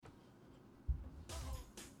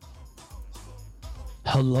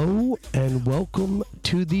Hello and welcome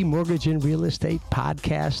to the Mortgage and Real Estate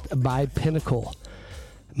Podcast by Pinnacle.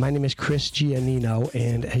 My name is Chris Giannino,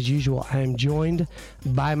 and as usual, I am joined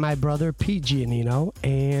by my brother Pete Giannino.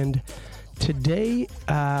 And today,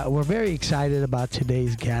 we're very excited about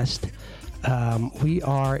today's guest. We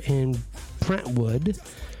are in Brentwood,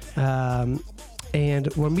 and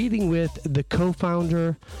we're meeting with the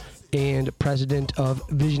co-founder and president of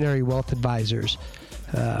Visionary Wealth Advisors,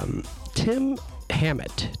 Tim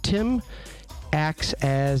Hammett. Tim acts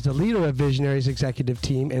as the leader of Visionary's executive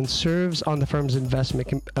team and serves on the firm's investment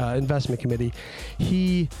committee.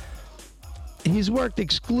 He's worked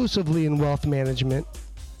exclusively in wealth management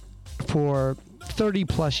for 30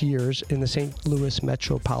 plus years in the St. Louis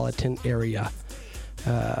metropolitan area.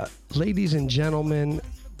 Ladies and gentlemen,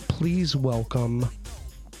 please welcome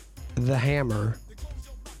the Hammer,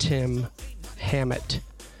 Tim Hammett.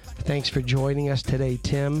 Thanks for joining us today,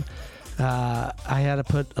 Tim. I had to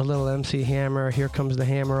put a little MC Hammer, Here Comes the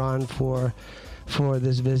Hammer on for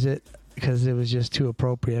this visit because it was just too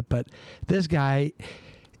appropriate. But this guy,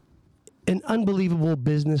 an unbelievable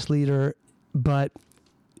business leader, but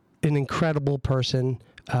an incredible person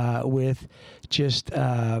with just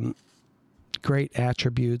great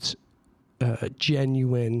attributes,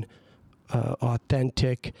 genuine,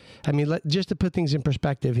 authentic. I mean, just to put things in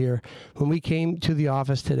perspective here, when we came to the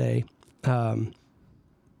office today,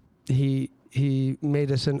 he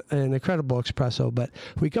made us an incredible espresso, but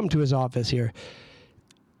we come to his office here.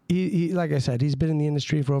 He like I said, he's been in the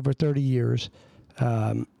industry for over 30 years.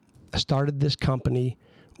 Started this company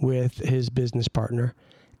with his business partner,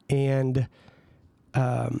 and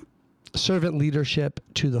servant leadership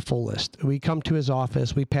to the fullest. We come to his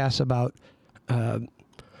office. We pass about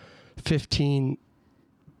 15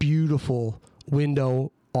 beautiful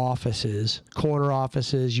window offices, corner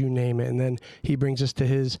offices, you name it, and then he brings us to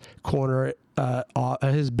his corner,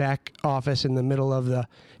 his back office in the middle of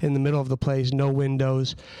the place, no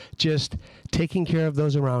windows, just taking care of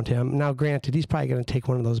those around him. Now, granted, he's probably going to take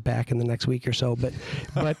one of those back in the next week or so, but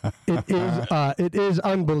it is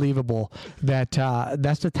unbelievable that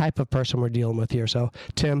that's the type of person we're dealing with here. So,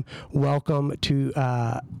 Tim, welcome to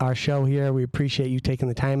our show here. We appreciate you taking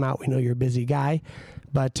the time out. We know you're a busy guy,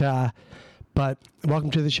 but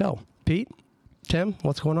welcome to the show. Pete, Tim,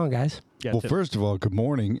 what's going on, guys? Yeah, well, first of all, good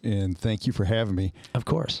morning, and thank you for having me. Of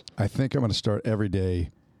course. I think I'm going to start every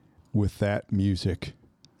day with that music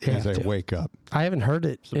as I wake up. I haven't heard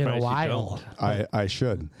it in a while. I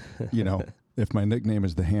should. You know, if my nickname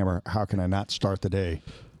is the Hammer, how can I not start the day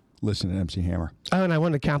listening to MC Hammer? Oh, and I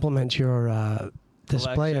want to compliment your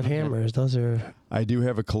display of hammers. Those are... I do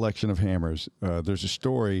have a collection of hammers. There's a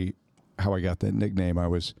story how I got that nickname. I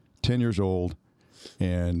was 10 years old,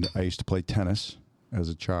 and I used to play tennis as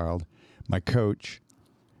a child. My coach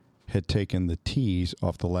had taken the T's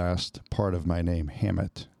off the last part of my name,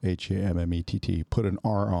 Hammett, Hammett, put an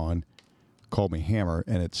R on, called me Hammer,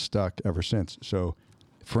 and it's stuck ever since. So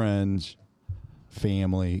friends,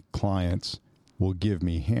 family, clients will give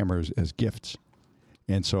me hammers as gifts.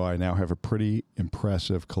 And so I now have a pretty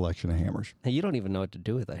impressive collection of hammers. Hey, you don't even know what to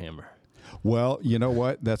do with a hammer. Well, you know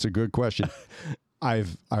what? That's a good question.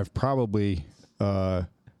 I've probably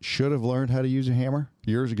should have learned how to use a hammer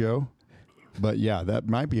years ago. But yeah, that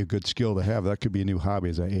might be a good skill to have. That could be a new hobby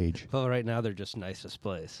as I age. Well, right now they're just nice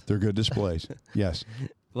displays. They're good displays. Yes.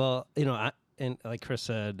 Well, you know, and like Chris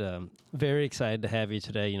said, very excited to have you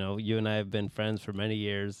today. You know, you and I have been friends for many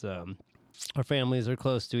years. Our families are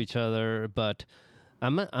close to each other, but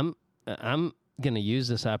I'm going to use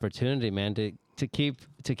this opportunity, man, to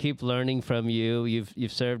keep learning from you.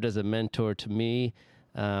 You've served as a mentor to me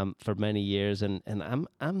for many years, and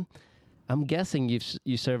I'm guessing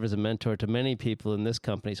you serve as a mentor to many people in this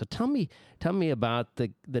company. So tell me about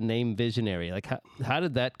the name Visionary. Like how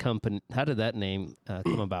did that name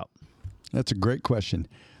come about? That's a great question.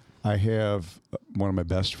 I have one of my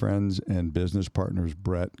best friends and business partners,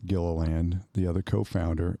 Brett Gilliland, the other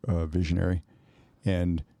co-founder of Visionary,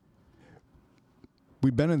 and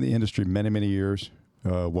we've been in the industry many, many years,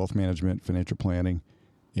 wealth management, financial planning,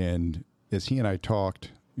 and as he and I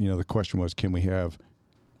talked, you know, the question was, can we have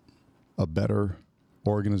a better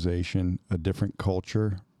organization, a different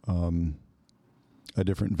culture, a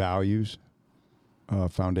different values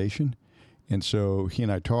foundation? And so he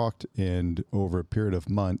and I talked, and over a period of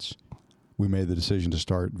months, we made the decision to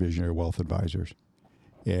start Visionary Wealth Advisors.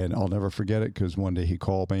 And I'll never forget it because one day he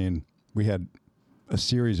called me, and we had a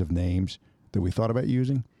series of names that we thought about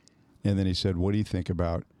using. And then he said, what do you think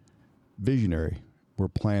about Visionary? We're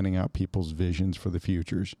planning out people's visions for the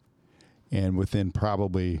futures. And within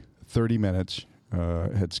probably 30 minutes,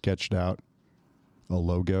 had sketched out a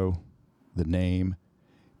logo, the name,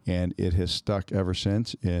 and it has stuck ever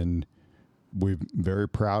since. And we're very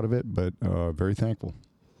proud of it, but very thankful.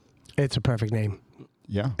 It's a perfect name.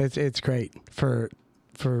 Yeah, it's great for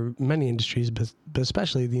many industries, but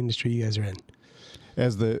especially the industry you guys are in.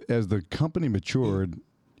 As the company matured,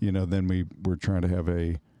 then we were trying to have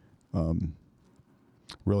a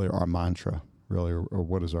really our mantra, really, or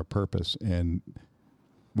what is our purpose, and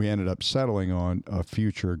we ended up settling on a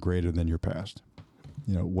future greater than your past.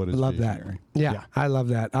 What is love visionary? that? Yeah, I love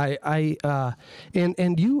that.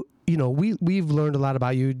 And you, we've learned a lot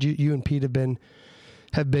about you. You and Pete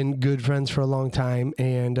have been good friends for a long time,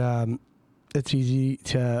 and it's easy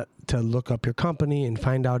to look up your company and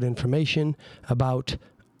find out information about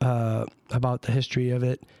the history of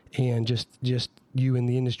it, and just you in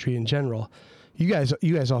the industry in general. You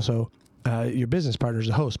guys also, your business partner's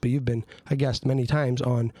a host, but you've been a guest many times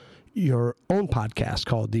on your own podcast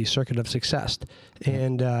called The Circuit of Success,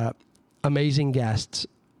 and amazing guests,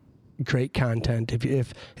 great content.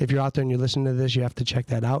 If you're out there and you're listening to this, you have to check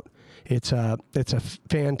that out. It's a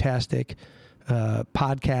fantastic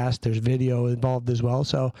podcast. There's video involved as well,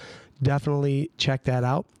 so definitely check that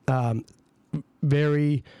out.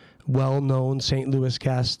 Very well-known St. Louis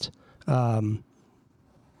guest,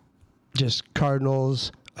 just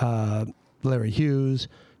Cardinals, Larry Hughes,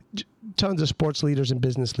 tons of sports leaders and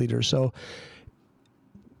business leaders. So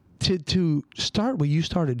to start what you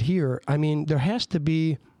started here, I mean, there has to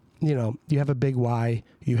be, you have a big why.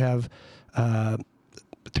 You have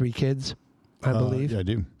 3 kids, I believe. Yeah, I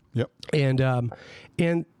do. Yep.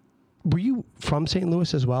 And were you from St.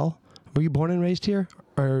 Louis as well? Were you born and raised here,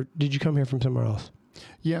 or did you come here from somewhere else?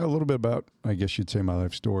 Yeah, a little bit about, I guess you'd say, my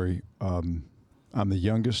life story. I'm the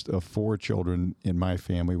youngest of 4 children in my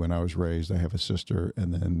family when I was raised. I have a sister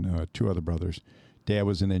and then 2 other brothers. Dad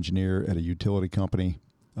was an engineer at a utility company.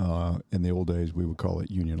 In the old days, we would call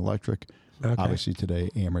it Union Electric. Okay. Obviously today,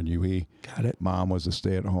 Ameren UE. Got it. Mom was a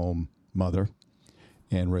stay-at-home mother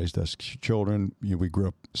and raised us children. We grew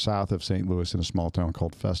up south of St. Louis in a small town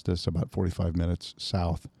called Festus, about 45 minutes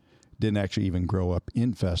south. Didn't actually even grow up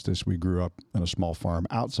in Festus. We grew up on a small farm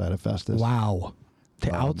outside of Festus. Wow.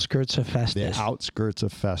 The outskirts of Festus. The outskirts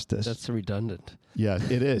of Festus. That's redundant. Yeah,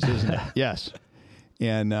 it is, isn't it? Yes.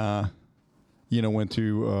 And, went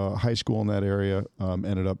to high school in that area,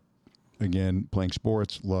 ended up, again, playing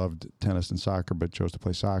sports, loved tennis and soccer, but chose to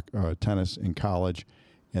play tennis in college,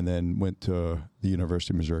 and then went to the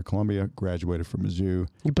University of Missouri-Columbia, graduated from Mizzou.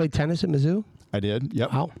 You played tennis at Mizzou? I did,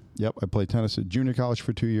 yep. Wow. Yep, I played tennis at junior college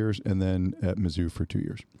for 2 years, and then at Mizzou for 2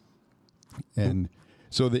 years. And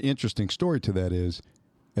so the interesting story to that is,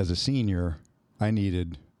 as a senior, I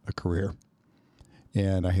needed a career,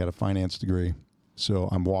 and I had a finance degree. So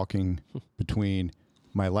I'm walking between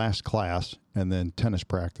my last class and then tennis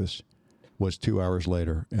practice was 2 hours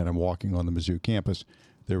later, and I'm walking on the Mizzou campus.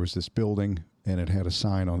 There was this building, and it had a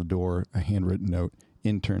sign on the door, a handwritten note,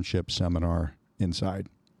 internship seminar inside.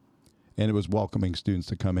 And it was welcoming students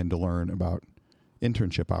to come in to learn about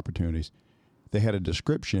internship opportunities. They had a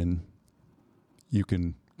description. You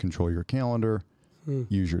can control your calendar,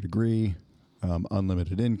 use your degree,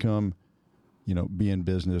 unlimited income, be in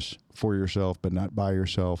business for yourself, but not by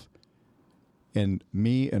yourself. And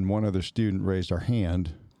me and one other student raised our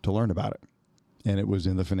hand to learn about it. And it was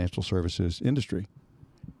in the financial services industry.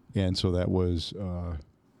 And so that was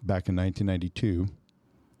back in 1992.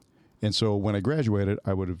 And so when I graduated,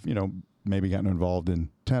 I would have, maybe gotten involved in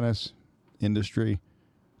tennis industry,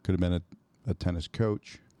 could have been a tennis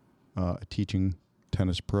coach, a teaching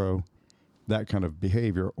tennis pro, that kind of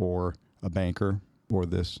behavior, or a banker, or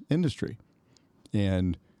this industry.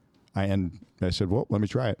 And I said, well, let me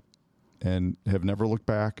try it, and have never looked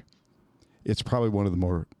back. It's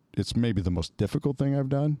probably it's maybe the most difficult thing I've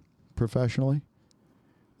done professionally.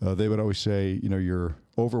 They would always say, you're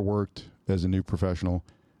overworked as a new professional,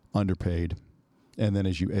 underpaid. And then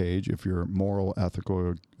as you age, if you're moral,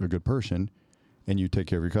 ethical, a good person, and you take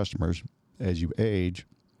care of your customers, as you age,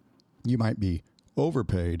 you might be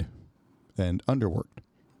overpaid and underworked.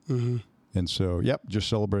 Mm-hmm. And so, just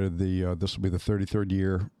celebrated this will be the 33rd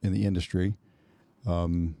year in the industry.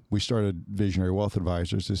 We started Visionary Wealth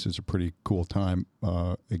Advisors. This is a pretty cool time,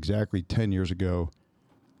 exactly 10 years ago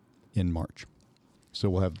in March. So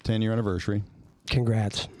we'll have the 10-year anniversary.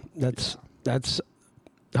 Congrats. That's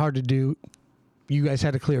hard to do. You guys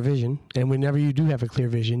had a clear vision, and whenever you do have a clear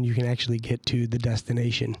vision, you can actually get to the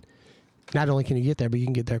destination. Not only can you get there, but you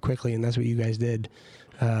can get there quickly, and that's what you guys did.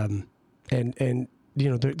 There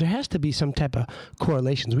has to be some type of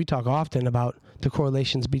correlations. We talk often about the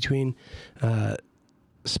correlations between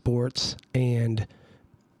sports and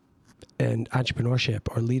entrepreneurship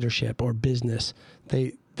or leadership or business.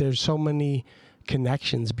 There's so many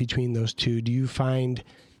connections between those two? Do you find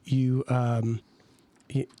you,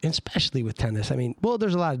 especially with tennis, I mean, well,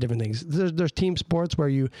 there's a lot of different things. There's team sports where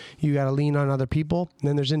you got to lean on other people. And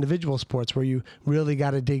then there's individual sports where you really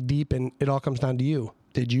got to dig deep and it all comes down to you.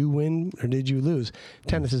 Did you win or did you lose?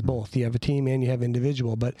 Tennis is both. You have a team and you have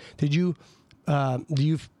individual. But do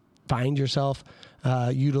you find yourself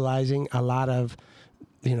utilizing a lot of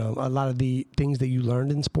the things that you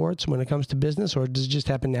learned in sports when it comes to business, or does it just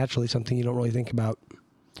happen naturally, something you don't really think about?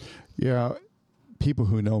 Yeah, people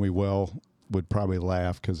who know me well would probably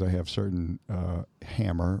laugh because I have certain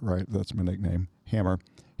Hammer, right? That's my nickname, Hammer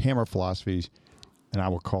philosophies, and I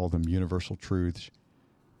will call them universal truths.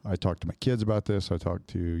 I talk to my kids about this. I talk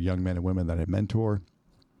to young men and women that I mentor.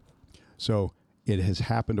 So it has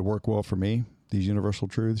happened to work well for me, these universal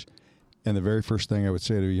truths. And the very first thing I would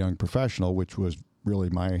say to a young professional, which was really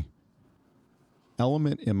my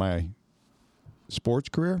element in my sports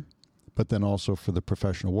career, but then also for the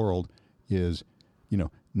professional world, is,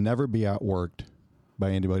 never be outworked by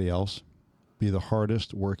anybody else. Be the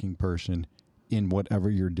hardest working person in whatever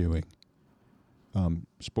you're doing.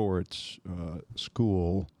 Sports,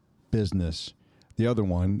 school, business. The other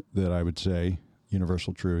one that I would say,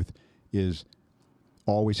 universal truth, is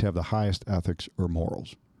always have the highest ethics or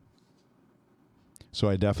morals. So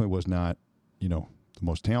I definitely was not, the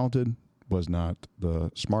most talented, was not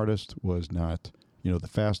the smartest, was not, the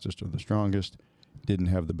fastest or the strongest, didn't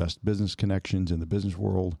have the best business connections in the business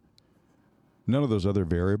world. None of those other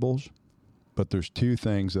variables, but there's two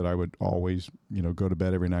things that I would always, go to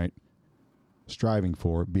bed every night striving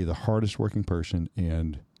for: be the hardest working person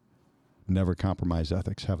and never compromise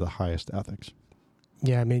ethics, have the highest ethics.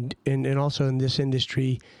 Yeah, I mean, and also in this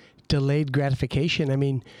industry, delayed gratification. I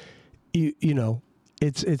mean,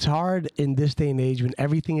 it's hard in this day and age when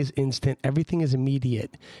everything is instant, everything is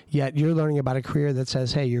immediate. Yet you're learning about a career that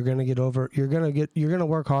says, hey, you're going to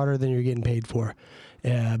work harder than you're getting paid for.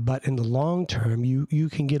 But in the long term, you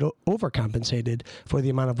can get overcompensated for the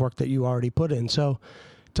amount of work that you already put in. So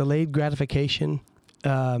delayed gratification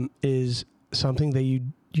is something that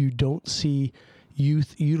you don't see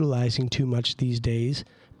youth utilizing too much these days.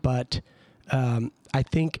 But I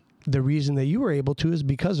think the reason that you were able to is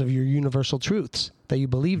because of your universal truths that you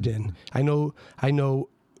believed in. I know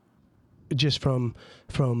just from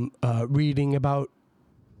reading about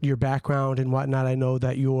your background and whatnot, I know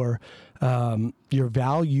that your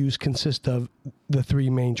values consist of the three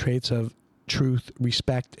main traits of truth,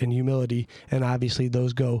 respect, and humility, and obviously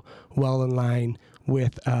those go well in line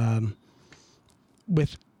with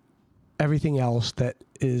everything else that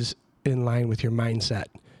is in line with your mindset,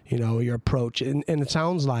 your approach. And it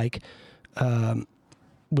sounds like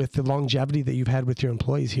with the longevity that you've had with your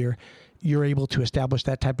employees here, you're able to establish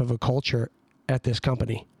that type of a culture at this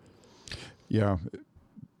company. Yeah.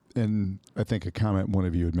 And I think a comment one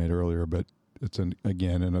of you had made earlier, but it's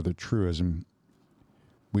again another truism.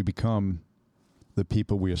 We become the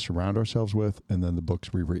people we surround ourselves with, and then the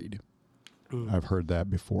books we read. I've heard that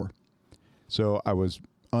before. So I was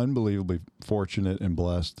unbelievably fortunate and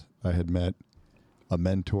blessed. I had met a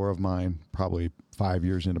mentor of mine probably 5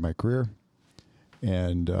 years into my career,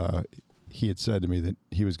 and he had said to me that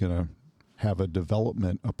he was going to have a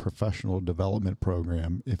professional development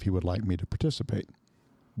program if he would like me to participate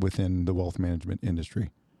within the wealth management industry.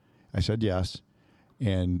 I said yes,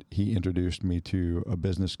 and he introduced me to a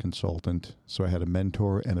business consultant. So I had a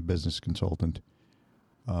mentor and a business consultant.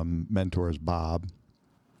 Mentor is Bob,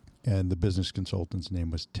 and the business consultant's name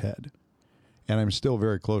was Ted. And I'm still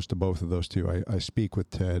very close to both of those two. I speak with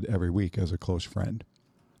Ted every week as a close friend.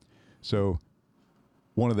 So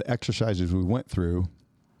one of the exercises we went through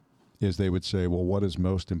is they would say, well, what is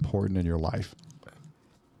most important in your life?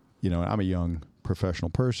 I'm a young professional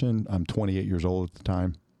person. I'm 28 years old at the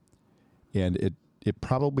time. And it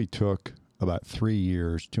probably took about 3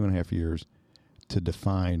 years, 2.5 years, to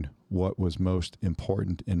define what was most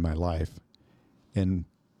important in my life. And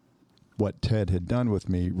what Ted had done with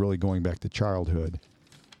me, really going back to childhood,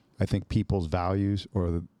 I think people's values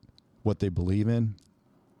or what they believe in,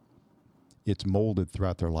 it's molded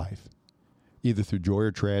throughout their life. Either through joy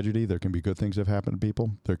or tragedy, there can be good things that have happened to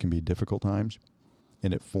people. There can be difficult times,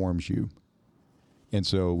 and it forms you. And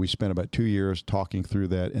so we spent about 2 years talking through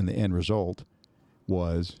that, and the end result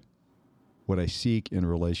was what I seek in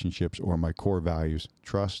relationships or my core values: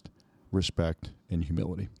 trust, respect, and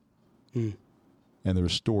humility. And there are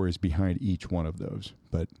stories behind each one of those.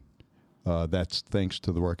 But that's thanks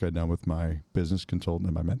to the work I've done with my business consultant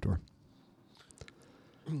and my mentor.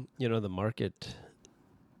 The market,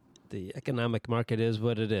 the economic market is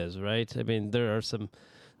what it is, right? I mean, there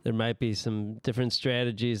might be some different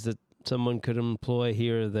strategies that someone could employ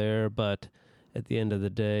here or there, but at the end of the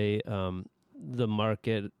day, the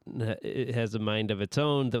market it has a mind of its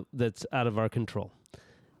own that's out of our control.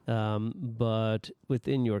 But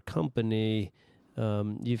within your company,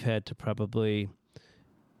 you've had to probably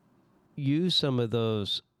use some of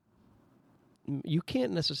those. You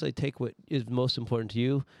can't necessarily take what is most important to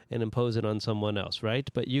you and impose it on someone else, right?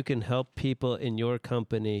 But you can help people in your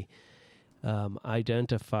company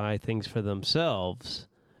identify things for themselves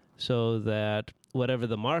so that whatever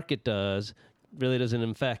the market does really doesn't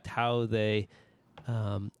affect how they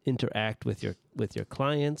interact with your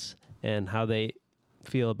clients and how they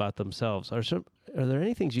feel about themselves. Are there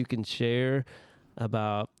any things you can share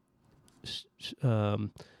about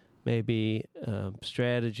maybe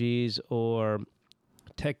strategies or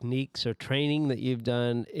techniques or training that you've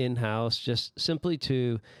done in-house just simply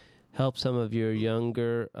to help some of your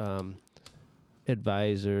younger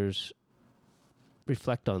advisors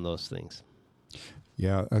reflect on those things?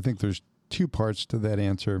 Yeah, I think there's two parts to that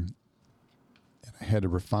answer. And I had to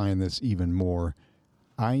refine this even more.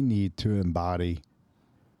 I need to embody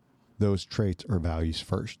those traits or values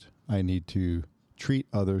first. I need to treat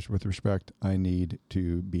others with respect. I need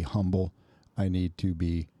to be humble. I need to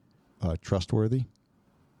be trustworthy.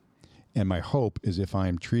 And my hope is if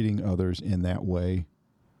I'm treating others in that way,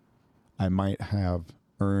 I might have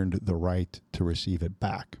earned the right to receive it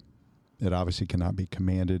back. It obviously cannot be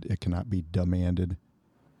commanded. It cannot be demanded.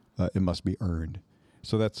 It must be earned.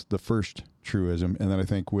 So that's the first truism. And then I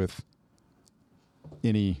think with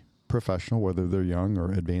any professional, whether they're young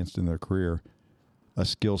or advanced in their career, a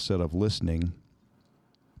skill set of listening.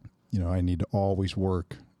 I need to always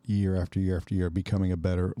work year after year after year, becoming a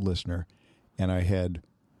better listener. And I had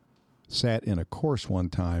sat in a course one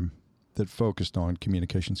time that focused on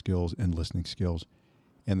communication skills and listening skills.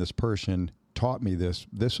 And this person taught me this.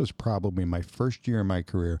 This was probably my first year in my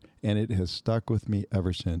career, and it has stuck with me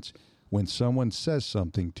ever since. When someone says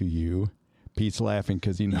something to you, Pete's laughing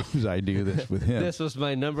because he knows I do this with him. This was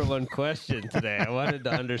my number one question today. I wanted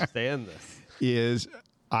to understand this. Is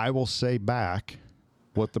I will say back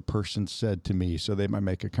what the person said to me. So they might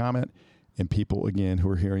make a comment, and people, again, who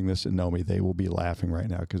are hearing this and know me, they will be laughing right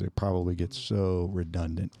now because it probably gets so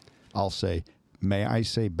redundant. I'll say, may I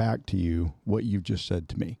say back to you what you just said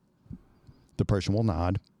to me? The person will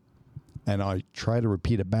nod, and I try to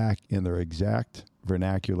repeat it back in their exact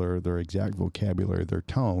vernacular, their exact vocabulary, their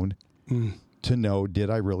tone, to know, did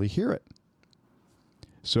I really hear it?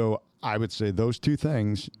 So I would say those two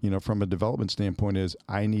things, from a development standpoint, is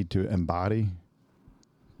I need to embody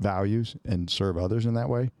values and serve others in that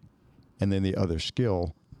way. And then the other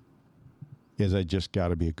skill is I just got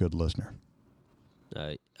to be a good listener.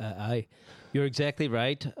 You're exactly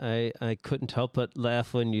right. I couldn't help but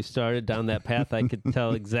laugh when you started down that path. I could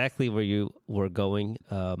tell exactly where you were going.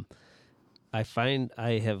 I find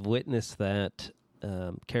I have witnessed that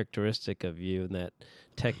characteristic of you and that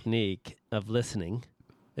technique of listening.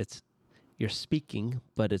 You're speaking,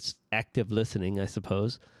 but it's active listening, I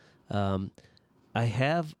suppose. I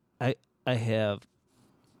have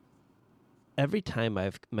every time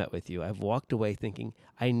I've met with you, I've walked away thinking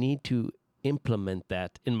I need to implement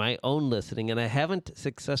that in my own listening, and I haven't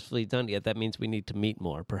successfully done it yet. That means we need to meet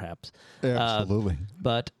more, perhaps. Absolutely.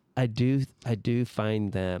 But I do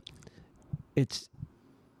find that it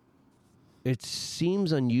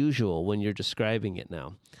seems unusual when you're describing it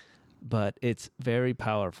now, but it's very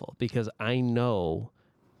powerful because I know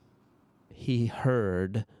he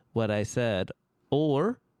heard what I said,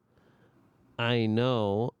 or I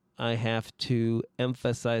know I have to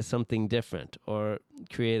emphasize something different or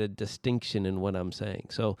create a distinction in what I'm saying.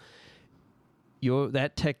 So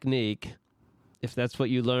that technique, if that's what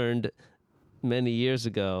you learned many years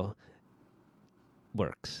ago,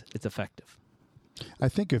 works. It's effective. I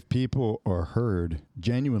think if people are heard,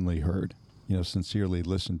 genuinely heard, sincerely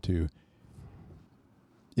listened to,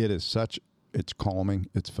 it's calming,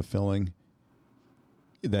 it's fulfilling.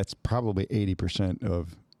 That's probably 80%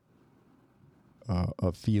 of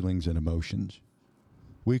feelings and emotions.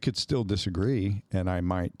 We could still disagree, and I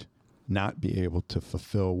might not be able to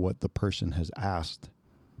fulfill what the person has asked.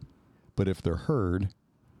 But if they're heard,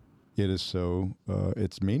 it is so,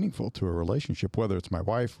 it's meaningful to a relationship, whether it's my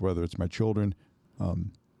wife, whether it's my children,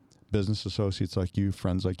 business associates like you,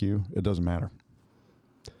 friends like you, it doesn't matter.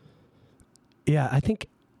 Yeah, I think,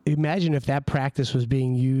 imagine if that practice was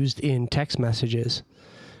being used in text messages.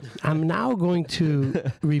 I'm now going to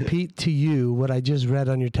repeat to you what I just read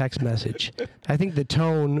on your text message. I think the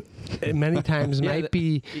tone many times might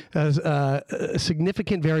be a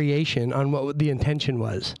significant variation on what the intention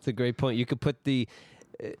was. It's a great point. You could put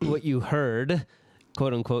what you heard,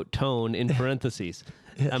 quote unquote, tone in parentheses.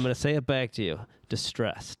 I'm going to say it back to you.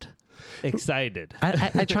 Distressed. excited.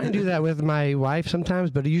 I try and do that with my wife sometimes,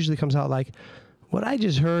 but it usually comes out like, what I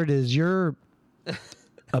just heard is you're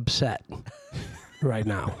upset right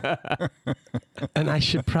now. And I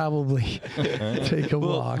should probably take a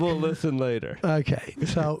walk. We'll listen later. Okay.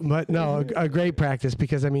 So, but no, a great practice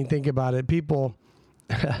because, I mean, think about it. People,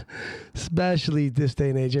 especially this day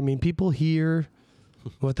and age, I mean, people hear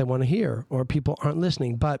what they want to hear or people aren't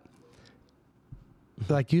listening. But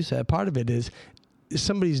like you said, part of it is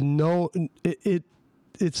somebody's it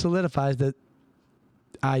solidifies that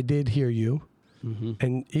I did hear you. Mm-hmm.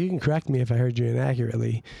 And you can correct me if I heard you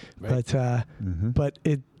inaccurately, right. But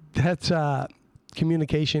that's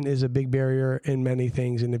communication is a big barrier in many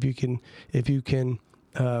things, and if you can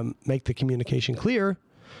make the communication clear,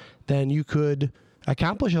 then you could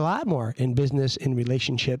accomplish a lot more in business, in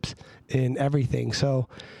relationships, in everything. So,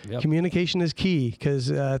 communication is key because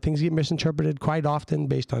things get misinterpreted quite often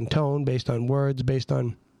based on tone, based on words, based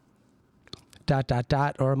on ...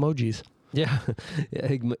 or emojis. Yeah,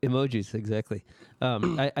 emojis, exactly.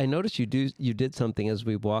 I noticed you did something as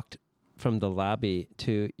we walked from the lobby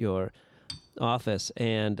to your office,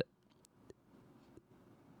 and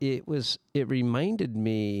it reminded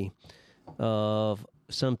me of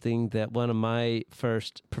something that one of my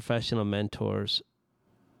first professional mentors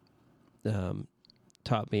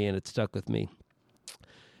taught me, and it stuck with me.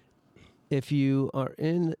 If you are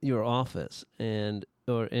in your office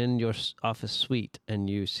or in your office suite and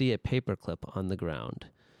you see a paperclip on the ground,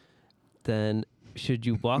 then should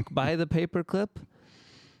you walk by the paperclip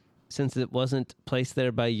since it wasn't placed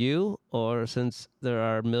there by you, or since there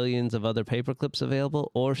are millions of other paperclips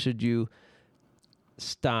available, or should you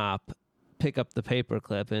stop, pick up the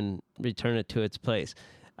paperclip and return it to its place?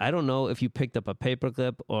 I don't know if you picked up a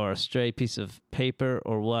paperclip or a stray piece of paper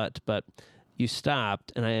or what, but you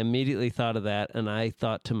stopped, and I immediately thought of that, and I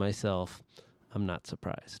thought to myself, I'm not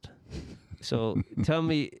surprised. So tell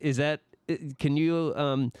me, can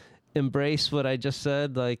you embrace what I just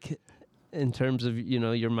said, like in terms of,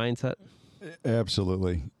 your mindset?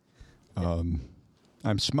 Absolutely.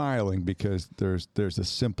 I'm smiling because there's a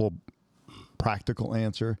simple, practical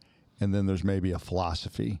answer, and then there's maybe a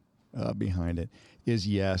philosophy behind it.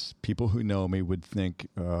 Yes, people who know me would think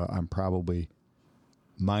I'm probably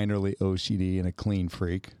minorly OCD and a clean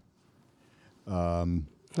freak.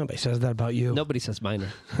 Nobody says that about you. Nobody says minor.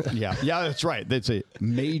 Yeah, that's right. That's a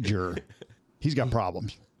major. He's got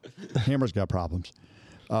problems. Hammer's got problems.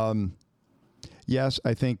 Yes,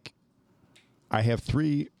 I think I have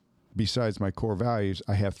three, besides my core values,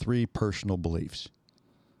 I have three personal beliefs.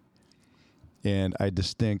 And I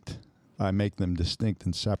make them distinct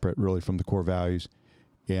and separate really from the core values.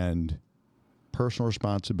 And personal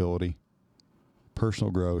responsibility,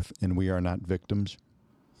 personal growth, and we are not victims.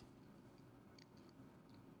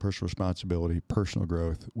 Personal responsibility, personal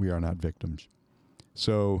growth, we are not victims.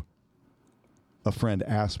 So a friend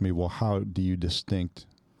asked me, well, how do you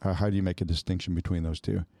make a distinction between those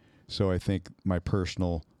two? So I think my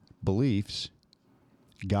personal beliefs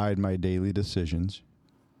guide my daily decisions,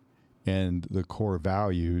 and the core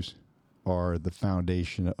values are the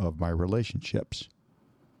foundation of my relationships.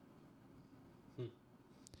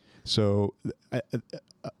 So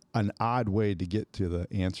an odd way to get to the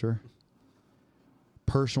answer,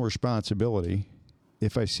 personal responsibility,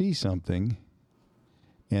 if I see something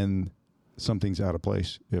and something's out of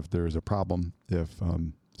place, if there's a problem, if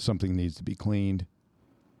something needs to be cleaned,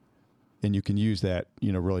 and you can use that,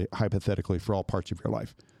 really hypothetically for all parts of your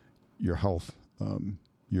life, your health,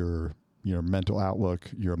 your mental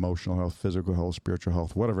outlook, your emotional health, physical health, spiritual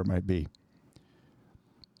health, whatever it might be.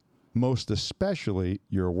 Most especially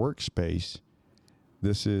your workspace,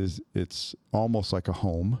 it's almost like a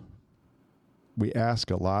home. We ask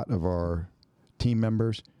a lot of our team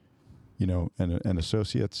members, and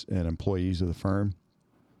associates and employees of the firm.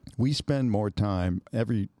 We spend more time,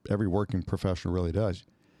 every working professional really does,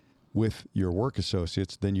 with your work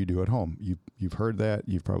associates than you do at home. You've heard that.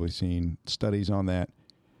 You've probably seen studies on that.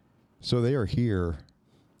 So they are here.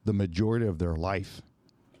 The majority of their life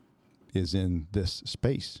is in this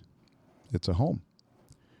space. It's a home.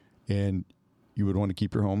 And you would want to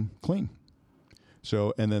keep your home clean.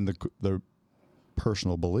 So, and then the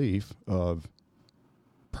personal belief of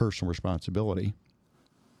personal responsibility.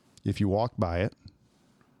 If you walk by it,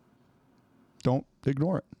 don't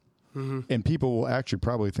ignore it. Mm-hmm. And people will actually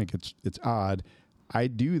probably think it's odd. I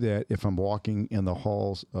do that if I'm walking in the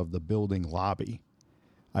halls of the building lobby.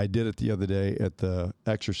 I did it the other day at the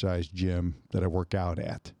exercise gym that I work out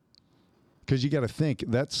at. Because you got to think,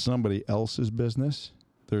 that's somebody else's business.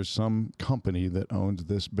 There's some company that owns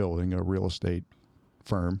this building, a real estate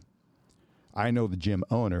firm. I know the gym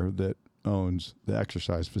owner that owns the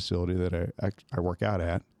exercise facility that I work out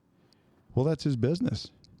at. Well, that's his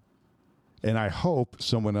business. And I hope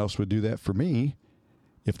someone else would do that for me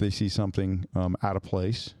if they see something out of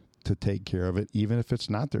place, to take care of it, even if it's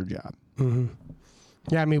not their job. Mm-hmm.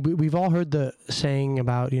 Yeah, I mean, we've all heard the saying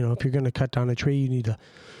about, if you're going to cut down a tree, you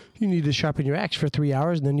need to sharpen your axe for 3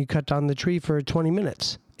 hours, and then you cut down the tree for 20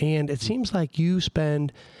 minutes. And it seems like you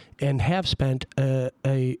spend and have spent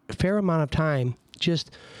a fair amount of time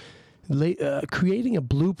just creating a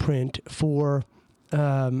blueprint for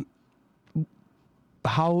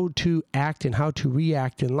how to act and how to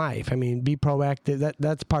react in life. I mean, be proactive.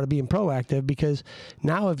 That's part of being proactive, because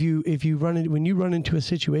now when you run into a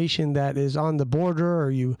situation that is on the border, or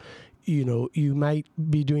you might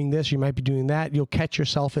be doing this, you might be doing that, you'll catch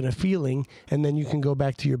yourself in a feeling, and then you can go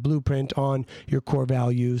back to your blueprint on your core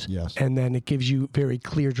values. Yes. And then it gives you very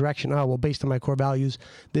clear direction. Oh, well, based on my core values,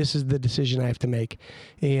 this is the decision I have to make.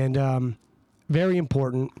 And very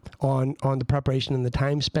important on the preparation and the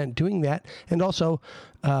time spent doing that, and also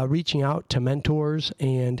reaching out to mentors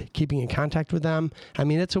and keeping in contact with them. I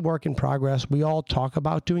mean, it's a work in progress. We all talk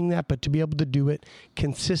about doing that, but to be able to do it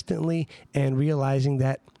consistently and realizing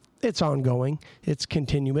that it's ongoing, it's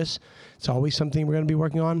continuous, it's always something we're going to be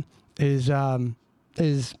working on, is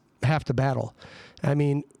half the battle. I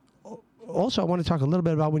mean, also I want to talk a little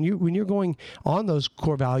bit about when you're going on those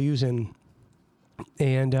core values and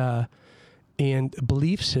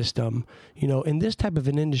belief system. In this type of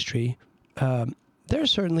an industry, there are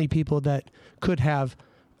certainly people that could have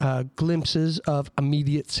glimpses of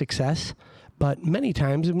immediate success, but many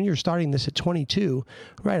times when you're starting this at 22,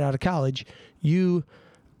 right out of college, you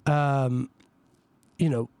had,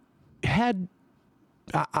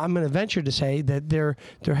 I'm going to venture to say that there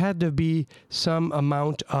had to be some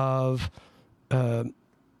amount of,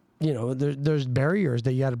 there's barriers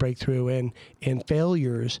that you got to break through and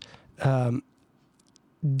failures.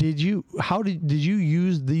 Did you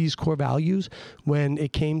use these core values when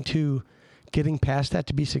it came to getting past that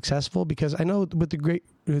to be successful? Because I know with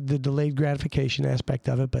the delayed gratification aspect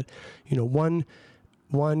of it, but one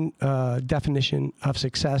definition of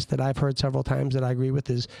success that I've heard several times that I agree with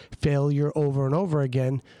is failure over and over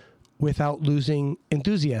again without losing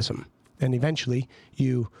enthusiasm. And eventually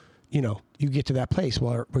you get to that place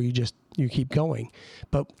where you keep going.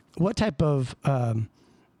 But what type of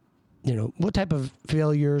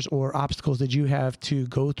failures or obstacles did you have to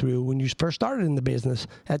go through when you first started in the business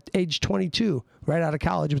at age 22, right out of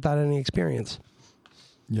college without any experience?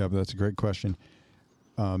 Yeah, but that's a great question.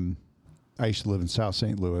 I used to live in South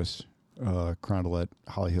St. Louis, Carondelet,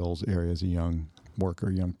 Holly Hills area as a young worker,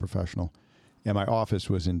 young professional. And my office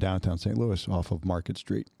was in downtown St. Louis off of Market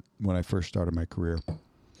Street when I first started my career.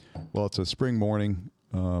 Well, it's a spring morning,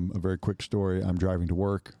 a very quick story. I'm driving to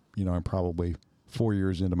work. I'm probably 4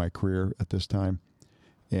 years into my career at this time.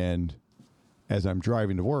 And as I'm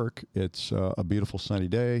driving to work, it's a beautiful sunny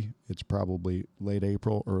day. It's probably late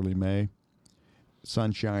April, early May.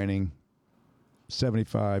 Sun shining,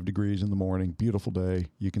 75 degrees in the morning, beautiful day.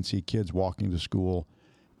 You can see kids walking to school.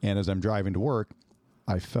 And as I'm driving to work,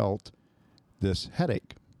 I felt this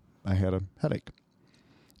headache. I had a headache.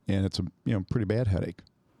 And it's a pretty bad headache.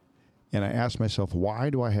 And I asked myself, why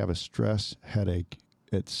do I have a stress headache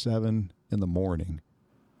at 7 in the morning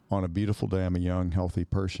on a beautiful day? I'm a young, healthy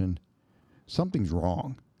person. Something's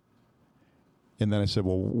wrong. And then I said,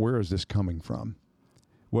 well, where is this coming from?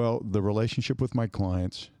 Well, the relationship with my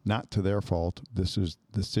clients, not to their fault. This is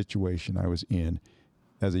the situation I was in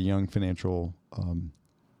as a young financial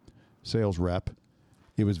sales rep.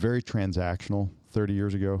 It was very transactional. 30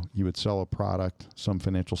 years ago, you would sell a product, some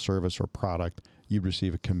financial service or product, you'd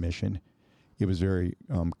receive a commission. It was very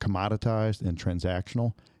commoditized and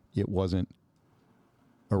transactional. It wasn't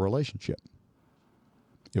a relationship.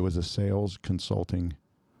 It was a sales consulting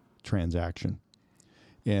transaction.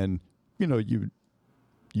 And,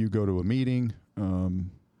 you go to a meeting,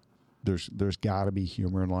 there's got to be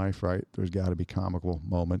humor in life, right? There's got to be comical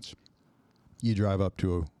moments. You drive up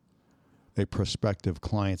to a prospective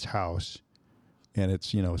client's house, and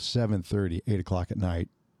it's, 7:30, 8 o'clock at night.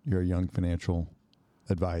 You're a young financial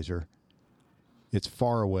advisor. It's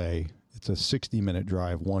far away. It's a 60-minute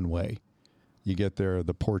drive one way. You get there,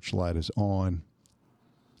 the porch light is on.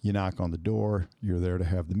 You knock on the door. You're there to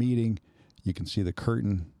have the meeting. You can see the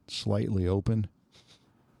curtain slightly open,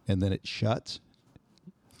 and then it shuts.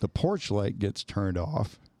 The porch light gets turned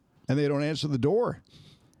off, and they don't answer the door.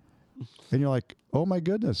 And you're like, oh, my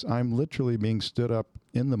goodness, I'm literally being stood up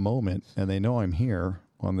in the moment, and they know I'm here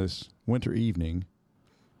on this winter evening.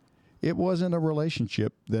 It wasn't a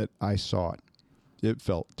relationship that I sought. It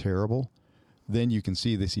felt terrible. Then you can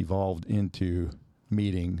see this evolved into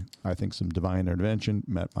meeting, I think, some divine intervention,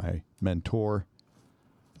 met my mentor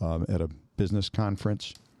at a business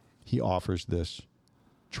conference. He offers this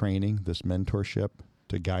training, this mentorship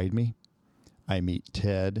to guide me. I meet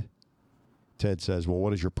Ted. Ted says, well,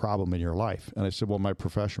 what is your problem in your life? And I said, well, my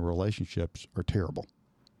professional relationships are terrible.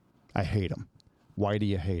 I hate them. Why do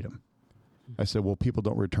you hate them? I said, well, people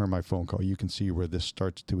don't return my phone call. You can see where this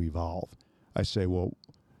starts to evolve. I say, well,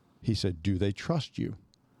 he said, do they trust you?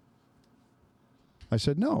 I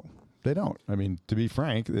said, no, they don't. I mean, to be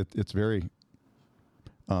frank, it's very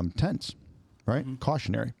tense, right? Mm-hmm.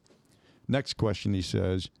 Cautionary. Next question, he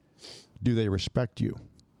says, do they respect you?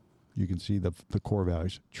 You can see the core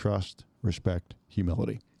values: trust, respect,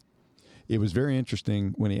 humility. It was very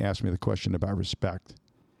interesting when he asked me the question about respect.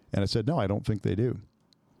 And I said, no, I don't think they do.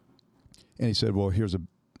 And he said, well, here's a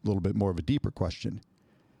little bit more of a deeper question.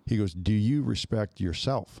 He goes, do you respect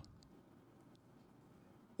yourself?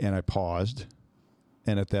 And I paused.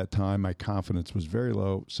 And at that time, my confidence was very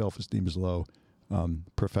low. Self-esteem was low.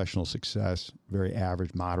 Professional success, very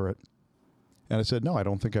average, moderate. And I said, no, I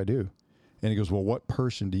don't think I do. And he goes, well, what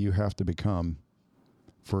person do you have to become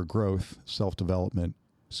for growth, self-development,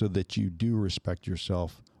 so that you do respect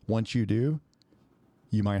yourself? Once you do,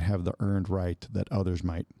 you might have the earned right that others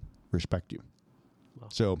might respect you. Wow.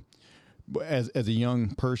 So as a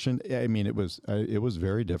young person, I mean, it was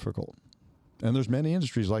very difficult. And there's many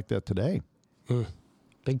industries like that today.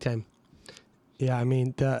 Big time. Yeah, I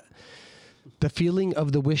mean, the feeling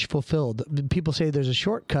of the wish fulfilled. People say there's a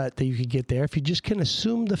shortcut that you could get there if you just can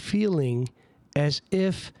assume the feeling as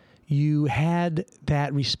if you had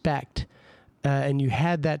that respect and you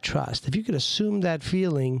had that trust. If you could assume that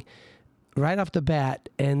feeling right off the bat,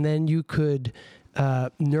 and then you could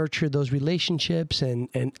nurture those relationships and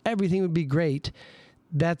everything would be great,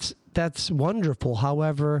 that's wonderful.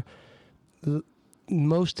 However,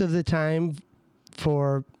 most of the time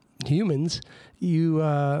for humans,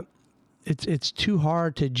 it's too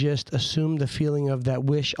hard to just assume the feeling of that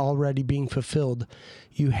wish already being fulfilled.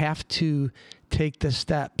 You have to take the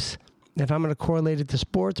steps. If I'm going to correlate it to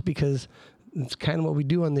sports, because it's kind of what we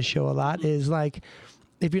do on this show a lot, is like,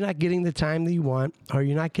 if you're not getting the time that you want, or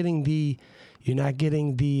you're not getting the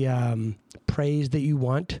praise that you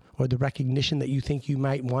want, or the recognition that you think you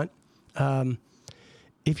might want,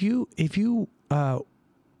 if you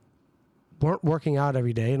weren't working out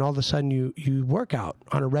every day, and all of a sudden you work out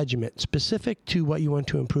on a regimen specific to what you want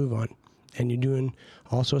to improve on, and you're doing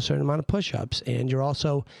also a certain amount of push-ups, and you're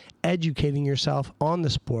also educating yourself on the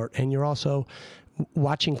sport, and you're also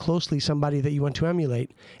watching closely somebody that you want to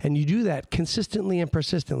emulate, and you do that consistently and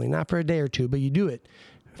persistently, not for a day or two, but you do it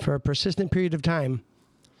for a persistent period of time,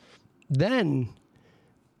 then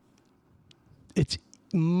it's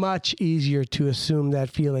much easier to assume that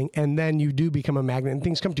feeling, and then you do become a magnet and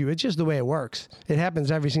things come to you. It's just the way it works. It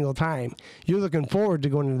happens every single time. You're looking forward to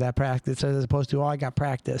going into that practice as opposed to, oh, I got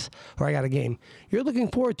practice or I got a game. You're looking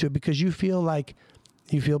forward to it because you feel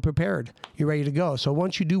prepared. You're ready to go. So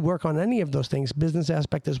once you do work on any of those things, business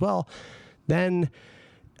aspect as well, then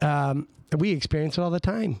we experience it all the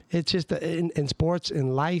time. It's just in sports,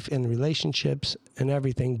 in life, in relationships, and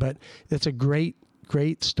everything. But it's a great,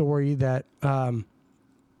 great story that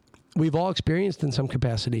we've all experienced in some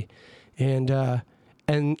capacity. And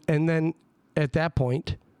then at that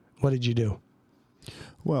point, what did you do?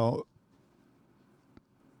 Well,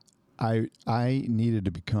 I needed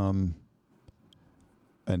to become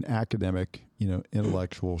an academic,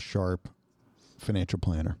 intellectual, sharp financial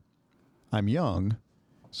planner. I'm young,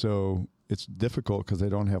 so it's difficult because I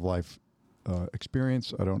don't have life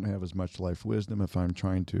experience. I don't have as much life wisdom. If I'm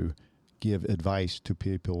trying to give advice to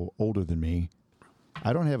people older than me,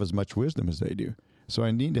 I don't have as much wisdom as they do. So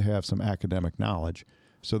I need to have some academic knowledge.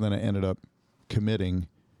 So then I ended up committing,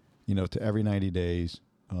 to every 90 days,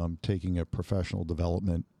 taking a professional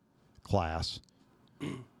development class.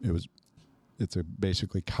 It's a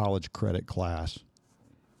basically college credit class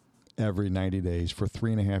every 90 days for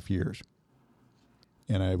 3.5 years.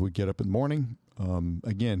 And I would get up in the morning.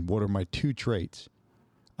 Again, what are my two traits?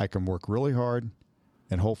 I can work really hard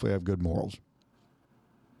and hopefully have good morals.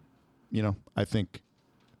 I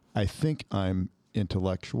think I'm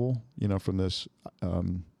intellectual, from this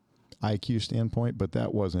IQ standpoint, but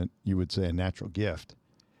that wasn't, you would say, a natural gift.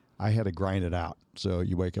 I had to grind it out. So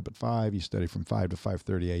you wake up at 5, you study from 5 to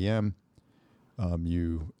 5:30 a.m.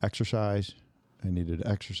 You exercise. I needed to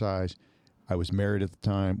exercise. I was married at the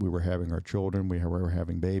time. We were having our children. We were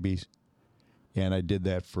having babies. And I did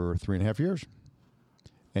that for 3.5 years.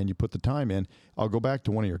 And you put the time in. I'll go back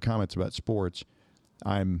to one of your comments about sports.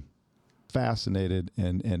 I'm fascinated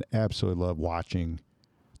and absolutely love watching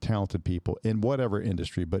talented people in whatever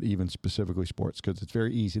industry, but even specifically sports, because it's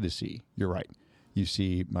very easy to see. You're right. You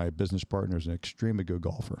see my business partner is an extremely good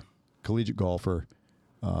golfer, collegiate golfer.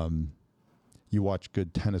 You watch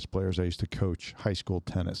good tennis players. I used to coach high school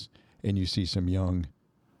tennis, and you see some young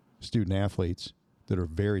student athletes that are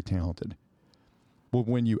very talented. Well,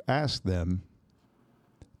 when you ask them,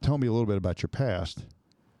 tell me a little bit about your past,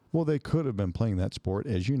 well, they could have been playing that sport.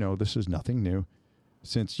 As you know, this is nothing new.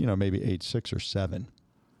 Since, maybe age 6 or 7,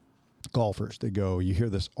 golfers, they go, you hear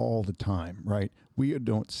this all the time, right? We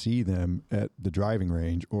don't see them at the driving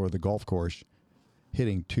range or the golf course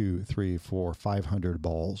hitting 2, 3, 4, 500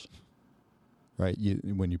 balls, right?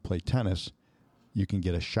 When you play tennis, you can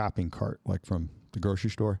get a shopping cart, like from the grocery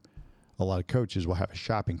store. A lot of coaches will have a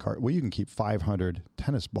shopping cart. Well, you can keep 500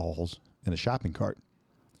 tennis balls in a shopping cart,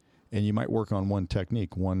 and you might work on one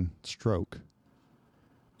technique, one stroke,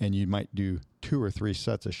 and you might do 2 or 3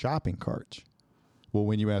 sets of shopping carts. Well,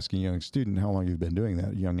 when you ask a young student how long you've been doing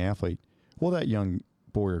that, a young athlete, well, that young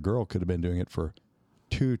boy or girl could have been doing it for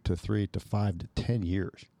 2 to 3 to 5 to 10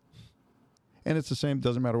 years. And it's the same,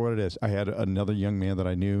 doesn't matter what it is. I had another young man that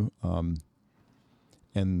I knew,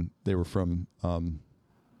 and they were from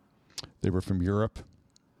Europe,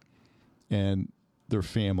 and their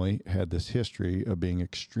family had this history of being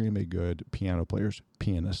extremely good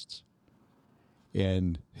pianists.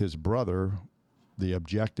 And his brother, the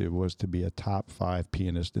objective was to be a top 5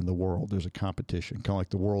 pianist in the world. There's a competition, kind of like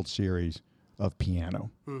the World Series of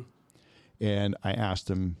piano. And I asked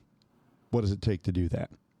him, what does it take to do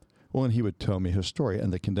that? Well, and he would tell me his story.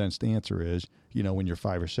 And the condensed answer is, when you're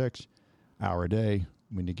 5 or 6, hour a day,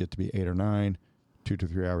 when you get to be 8 or 9, 2 to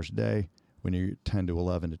 3 hours a day. When you're 10 to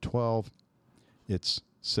 11 to 12, it's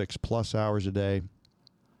 6+ hours a day.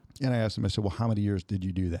 And I asked him, I said, well, how many years did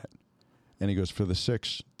you do that? And he goes, for the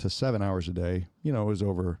 6 to 7 hours a day, it was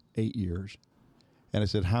over 8 years. And I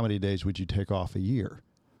said, how many days would you take off a year?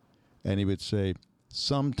 And he would say,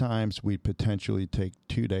 sometimes we'd potentially take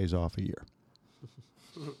 2 days off a year.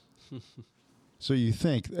 So you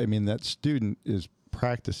think, that student is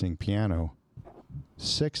practicing piano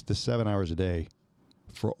 6 to 7 hours a day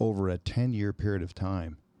for over a 10-year period of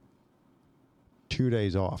time. 2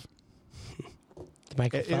 days off.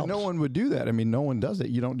 And no one would do that. No one does it.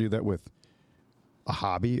 You don't do that with a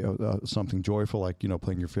hobby, something joyful like,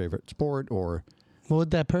 playing your favorite sport or... Well,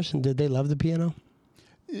 with that person, did they love the piano?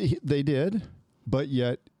 They did, but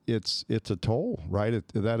yet it's a toll, right?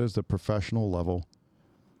 That is the professional level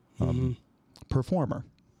performer,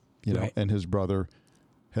 right. And his brother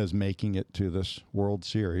has making it to this World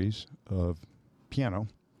Series of piano.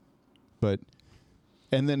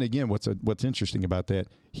 And then again, what's interesting about that,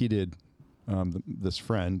 he did, this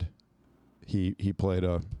friend, he played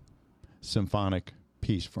a symphonic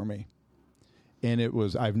piece for me. And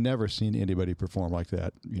I've never seen anybody perform like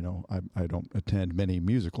that. I don't attend many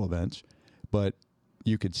musical events, but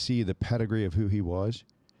you could see the pedigree of who he was.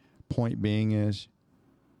 Point being is,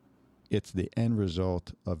 it's the end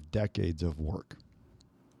result of decades of work.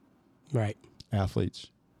 Right.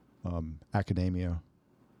 Athletes, academia,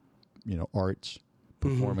 arts,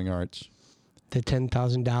 performing arts. The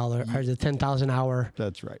 $10,000 or the 10,000 hour.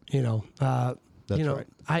 That's right. That's right.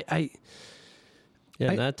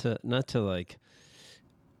 Not to like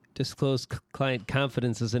disclose client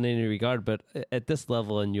confidences in any regard, but at this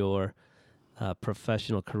level in your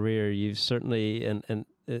professional career, you've certainly, and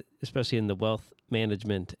especially in the wealth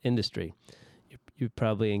management industry, you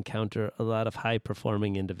probably encounter a lot of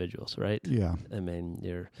high-performing individuals, right? Yeah.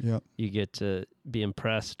 You get to be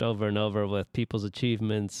impressed over and over with people's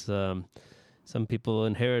achievements. Some people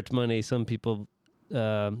inherit money. Some people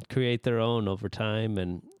create their own over time,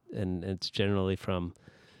 and it's generally from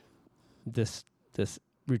this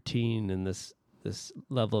routine and this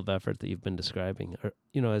level of effort that you've been describing. Or,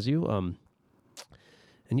 as you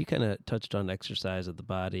and you kind of touched on exercise of the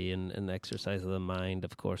body and exercise of the mind,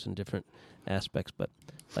 of course, in different aspects. But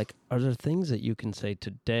are there things that you can say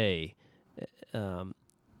today,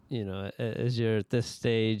 as you're at this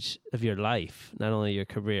stage of your life, not only your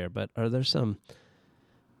career, but are there some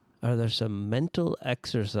mental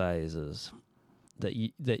exercises that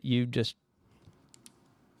you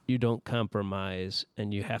don't compromise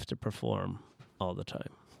and you have to perform all the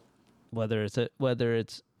time? Whether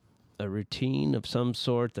it's a routine of some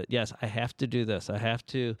sort that, yes, I have to do this. I have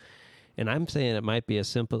to, and I'm saying it might be as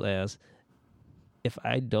simple as if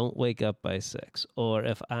I don't wake up by 6, or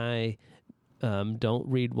if I don't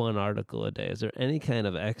read one article a day. Is there any kind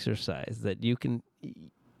of exercise that you can,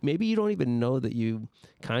 maybe you don't even know that you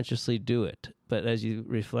consciously do it, but as you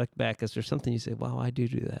reflect back, is there something you say, wow, I do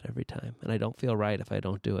that every time, and I don't feel right if I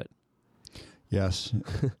don't do it? Yes.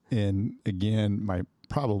 And again, my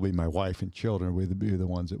probably my wife and children would be the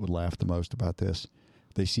ones that would laugh the most about this.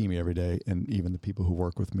 They see me every day, and even the people who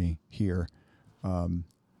work with me here.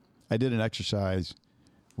 I did an exercise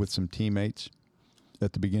with some teammates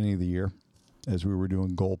at the beginning of the year as we were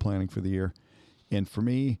doing goal planning for the year. And for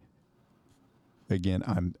me, again,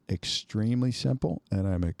 I'm extremely simple and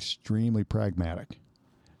I'm extremely pragmatic.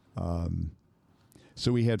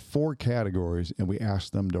 So we had 4 categories, and we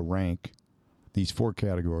asked them to rank these 4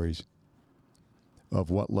 categories of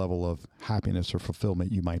what level of happiness or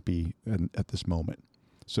fulfillment you might be at this moment.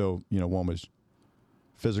 So, one was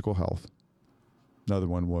physical health. Another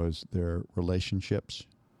one was their relationships.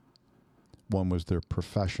 One was their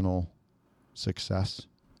professional success.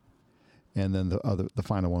 And then the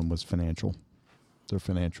final one was financial. Their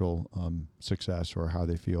financial success, or how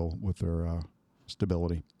they feel with their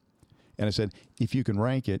stability. And I said, if you can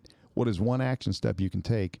rank it, what is one action step you can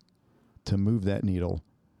take to move that needle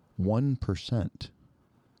 1%?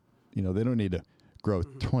 They don't need to grow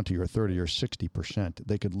 20 or 30 or 60%.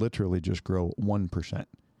 They could literally just grow 1%.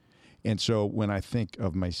 And so when I think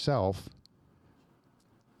of myself,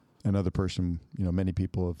 another person, many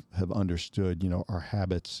people have understood, our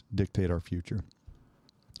habits dictate our future.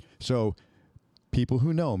 So people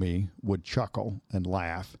who know me would chuckle and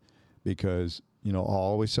laugh because, I'll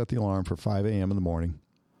always set the alarm for 5 a.m. in the morning.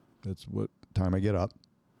 That's what time I get up.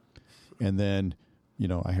 And then,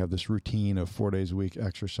 I have this routine of 4 days a week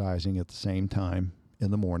exercising at the same time in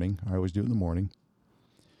the morning. I always do it in the morning.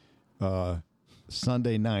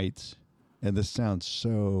 Sunday nights, and this sounds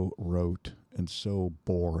so rote and so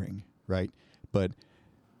boring, right? But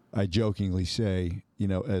I jokingly say,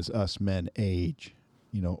 as us men age,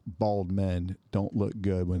 bald men don't look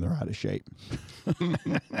good when they're out of shape.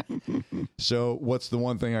 So what's the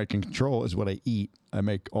one thing I can control is what I eat. I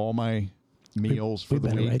make all my meals for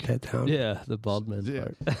the week. Write that down. Yeah, the bald man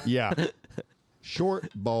part. Yeah. Short,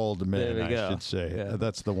 bald men, I should say. Yeah.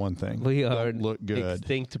 That's the one thing. We are look good.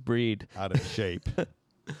 Extinct breed. Out of shape.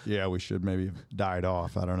 Yeah, we should maybe have died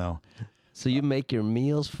off. I don't know. So you make your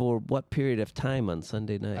meals for what period of time on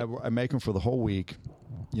Sunday night? I make them for the whole week,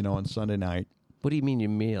 on Sunday night. What do you mean your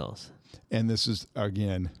meals? And this is,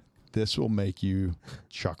 again, this will make you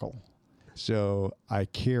chuckle. So I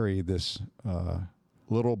carry this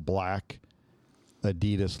little black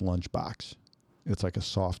Adidas lunchbox. It's like a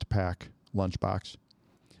soft pack lunchbox.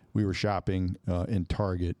 We were shopping in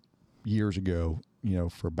Target years ago,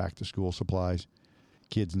 for back to school supplies.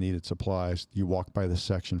 Kids needed supplies. You walk by the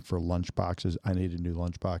section for lunch boxes. I need a new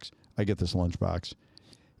lunchbox. I get this lunchbox,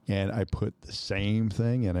 and I put the same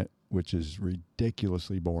thing in it, which is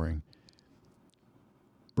ridiculously boring.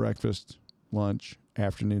 Breakfast, lunch,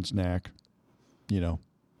 afternoon snack,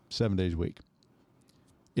 7 days a week.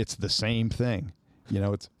 It's the same thing.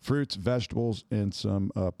 It's fruits, vegetables, and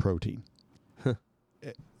some protein.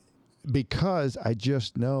 Because I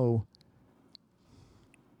just know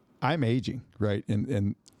I'm aging, right?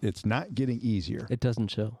 And it's not getting easier. It doesn't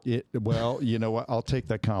show. Well, you know what? I'll take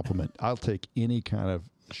that compliment. I'll take any kind of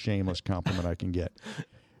shameless compliment I can get.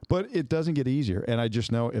 But it doesn't get easier. And I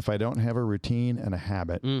just know if I don't have a routine and a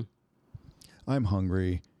habit, I'm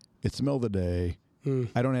hungry. It's the middle of the day.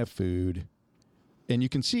 I don't have food. And you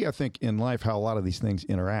can see, I think, in life how a lot of these things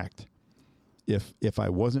interact. If I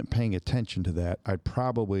wasn't paying attention to that, I'd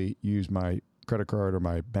probably use my credit card or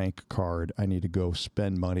my bank card. I need to go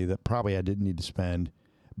spend money that probably I didn't need to spend,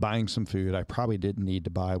 buying some food I probably didn't need to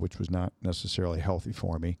buy, which was not necessarily healthy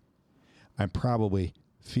for me. I'm probably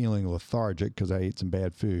feeling lethargic because I ate some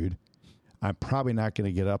bad food. I'm probably not going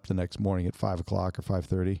to get up the next morning at 5 o'clock or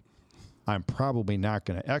 5:30. I'm probably not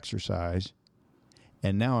going to exercise.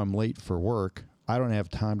 And now I'm late for work. I don't have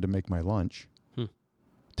time to make my lunch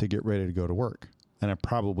to get ready to go to work. And I'm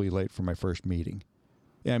probably late for my first meeting.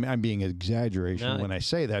 I'm being an exaggeration when I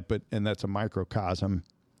say that, and that's a microcosm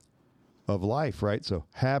of life, right? So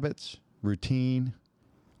habits, routine.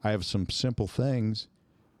 I have some simple things,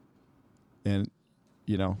 and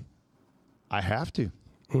I have to.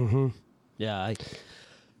 Mm-hmm. Yeah, I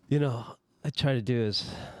try to do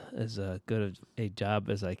as good a job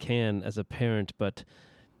as I can as a parent, but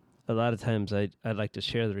a lot of times I'd like to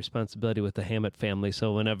share the responsibility with the Hammett family.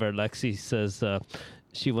 So whenever Lexi says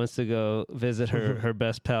she wants to go visit her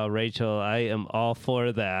best pal, Rachel, I am all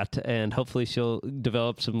for that. And hopefully she'll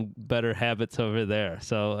develop some better habits over there.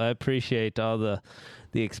 So I appreciate all the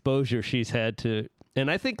exposure she's had to. And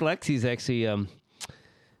I think Lexi's actually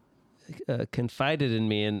confided in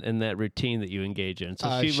me in that routine that you engage in.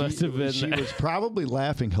 So she must have been. She was probably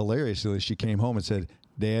laughing hilariously as she came home and said,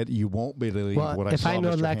 "Dad, you won't believe what I saw if I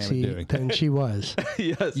know Mr. Hammett Lexi, doing." then she was.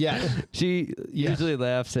 Yes. Yes. She usually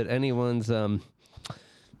laughs at anyone's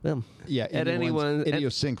Well, Yeah, at anyone,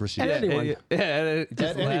 idiosyncrasy. At anyone. Just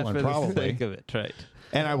At laugh anyone, for probably. the sake of it, right?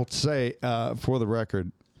 And I will say, for the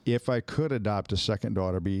record, if I could adopt a second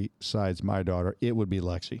daughter besides my daughter, it would be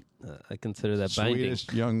Lexi. I consider that binding.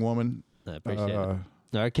 Sweetest young woman. I appreciate it.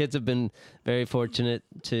 Our kids have been very fortunate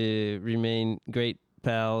to remain great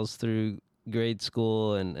pals through grade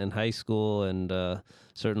school and high school, and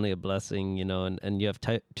certainly a blessing, and you have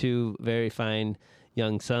two very fine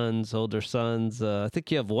young sons, older sons. I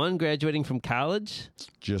think you have one graduating from college.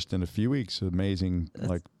 Just in a few weeks. Amazing.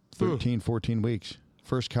 Like 13, 14 weeks.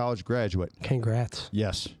 First college graduate. Congrats.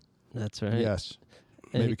 Yes. That's right. Yes.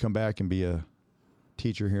 Maybe come back and be a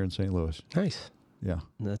teacher here in St. Louis. Nice. Yeah.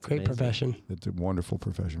 That's Great amazing. profession. It's a wonderful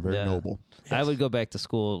profession. Very noble. I would go back to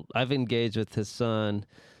school. I've engaged with his son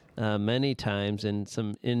many times in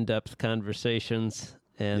some in-depth conversations,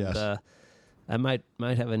 and Yes. I might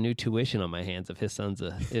have a new tuition on my hands if his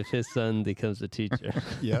son becomes a teacher.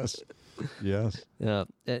 Yes. Yes. Yeah,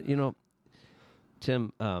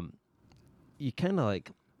 Tim, you kind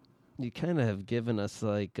of have given us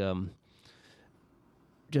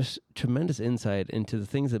just tremendous insight into the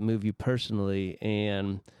things that move you personally,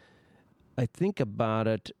 and I think about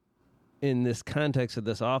it in this context of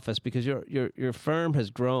this office because your firm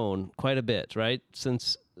has grown quite a bit, right?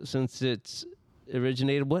 Since it's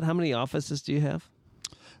originated. How many offices do you have?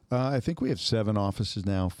 I think we have 7 offices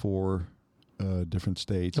now, 4 different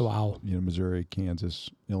states. Wow. Missouri, Kansas,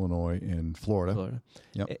 Illinois, and Florida.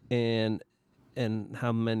 Yep. And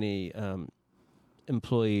how many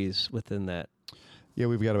employees within that? Yeah,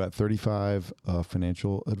 we've got about 35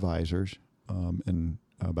 financial advisors and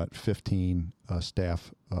about 15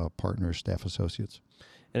 staff partners, staff associates.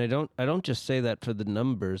 And I don't just say that for the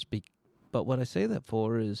numbers, but what I say that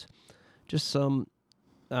for is just some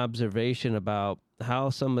observation about how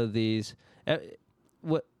some of these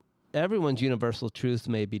everyone's universal truth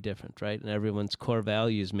may be different, right? And everyone's core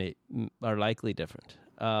values are likely different,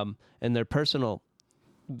 and their personal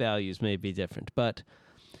values may be different. But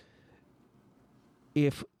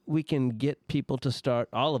if we can get people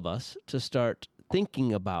all of us to start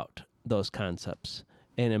thinking about those concepts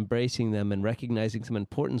and embracing them and recognizing some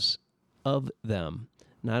importance of them,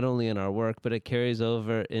 not only in our work, but it carries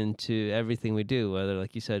over into everything we do, whether,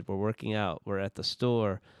 like you said, we're working out, we're at the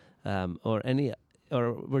store, or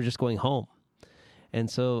we're just going home. And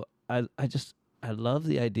so I love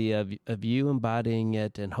the idea of you embodying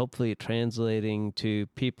it and hopefully translating to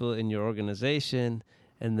people in your organization,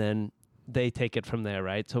 and then they take it from there,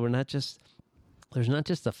 right? So there's not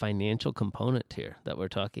just a financial component here that we're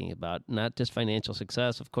talking about, not just financial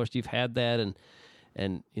success. Of course, you've had that,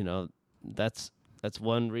 and that's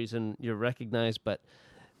one reason you're recognized, but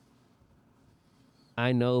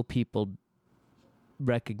I know people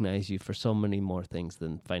recognize you for so many more things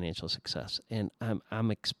than financial success. And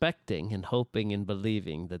I'm expecting and hoping and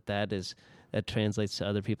believing that translates to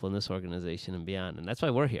other people in this organization and beyond. And that's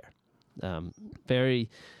why we're here. Very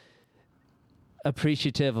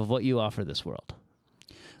appreciative of what you offer this world.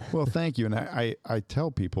 Well, thank you. And I tell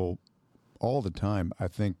people all the time, I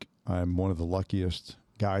think I'm one of the luckiest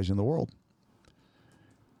guys in the world.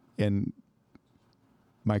 And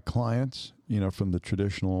my clients, from the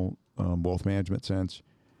traditional wealth management sense,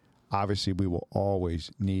 obviously we will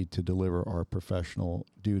always need to deliver our professional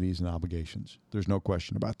duties and obligations. There's no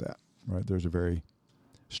question about that, right? There's a very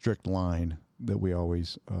strict line that we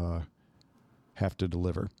always have to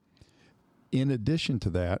deliver. In addition to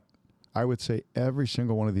that, I would say every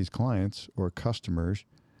single one of these clients or customers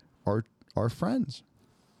are friends.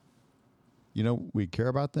 We care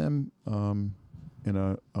about them in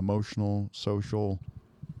a emotional, social,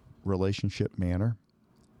 relationship manner.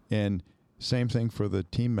 And same thing for the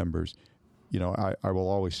team members. I will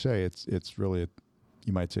always say it's really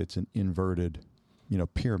you might say it's an inverted,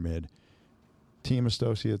 pyramid. Team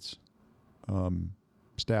associates,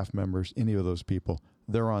 staff members, any of those people,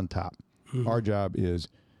 they're on top. Mm-hmm. Our job is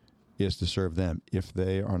to serve them. If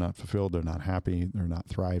they are not fulfilled, they're not happy, they're not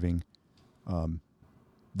thriving,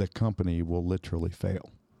 the company will literally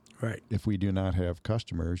fail. Right. If we do not have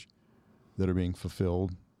customers that are being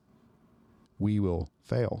fulfilled, we will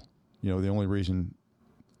fail. The only reason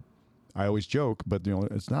I always joke, but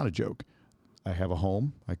it's not a joke. I have a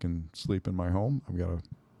home. I can sleep in my home. I've got a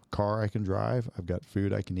car I can drive. I've got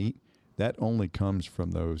food I can eat. That only comes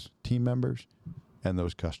from those team members and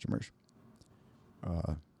those customers.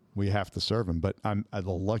 We have to serve them, but I'm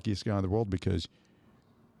the luckiest guy in the world because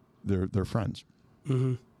they're friends.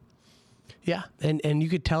 Mm-hmm. Yeah, and you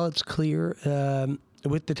could tell it's clear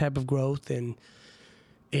with the type of growth and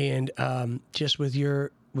just with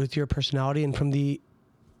your personality, and from the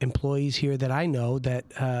employees here that I know that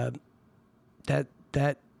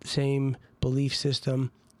same belief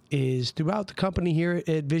system is throughout the company here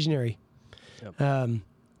at Visionary. Yep.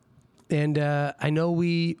 And I know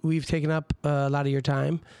we've taken up a lot of your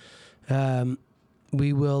time.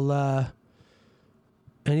 We will.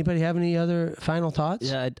 Anybody have any other final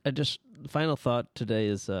thoughts? Yeah, I just final thought today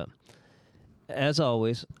is, as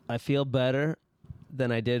always, I feel better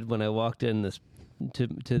than I did when I walked in this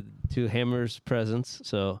to Hammer's presence.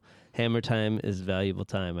 So Hammer time is valuable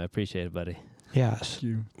time. I appreciate it, buddy. Yes, Thank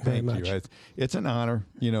you very much. It's an honor.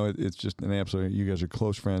 It's just an absolute. You guys are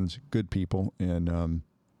close friends, good people, and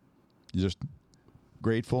just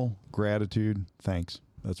grateful, gratitude, thanks.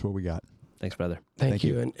 That's what we got. Thanks, brother. Thank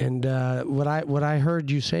you. And what I heard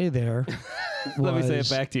you say there was, let me say it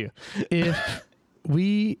back to you. If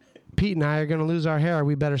Pete and I are going to lose our hair,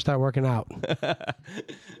 we better start working out.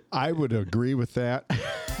 I would agree with that.